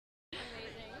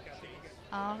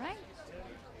All right.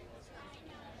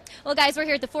 Well, guys, we're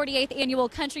here at the 48th Annual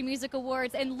Country Music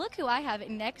Awards, and look who I have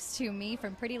next to me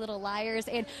from Pretty Little Liars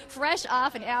and fresh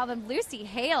off an album, Lucy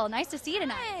Hale. Nice to see you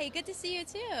tonight. Hi, good to see you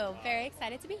too. Very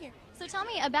excited to be here. So tell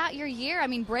me about your year. I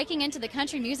mean, breaking into the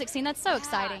country music scene, that's so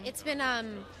exciting. It's been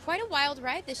quite a wild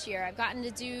ride this year. I've gotten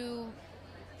to do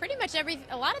pretty much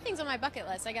a lot of things on my bucket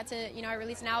list. I got to, I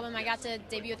released an album. I got to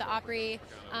debut at the Opry.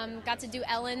 Got to do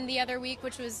Ellen the other week,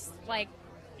 which was like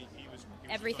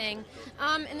everything.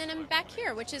 And then I'm back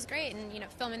here, which is great, and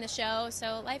filming the show.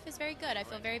 So life is very good. I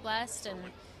feel very blessed and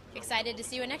excited to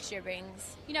see what next year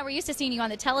brings. We're used to seeing you on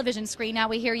the television screen. Now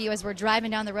we hear you as we're driving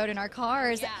down the road in our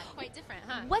cars. Yeah, quite different,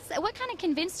 huh? What kind of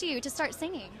convinced you to start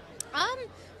singing?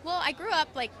 Well, I grew up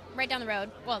like right down the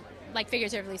road. Well, like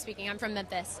figuratively speaking, I'm from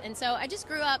Memphis, and so I just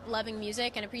grew up loving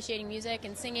music and appreciating music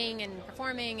and singing and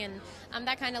performing, and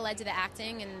that kind of led to the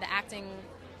acting, and the acting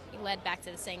led back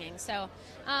to the singing. So,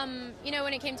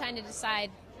 when it came time to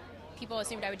decide, people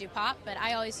assumed I would do pop, but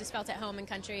I always just felt at home in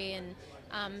country,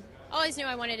 and always knew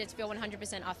I wanted it to feel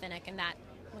 100% authentic, and that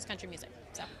was country music.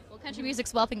 So, well, country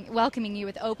music's welcoming you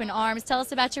with open arms. Tell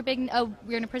us about your big. You're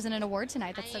going to present an award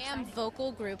tonight. That's so exciting.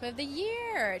 Vocal Group of the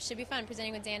Year. It should be fun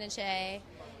presenting with Dan and Shay,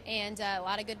 and a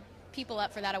lot of good people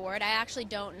up for that award. I actually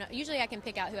don't know. Usually, I can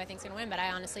pick out who I think's going to win, but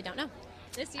I honestly don't know.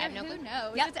 This year, who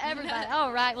knows? Yep. It's everybody.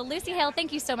 All right. Well, Lucy Hale,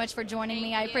 thank you so much for joining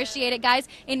me. I appreciate it, guys.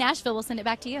 In Nashville, we'll send it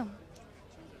back to you.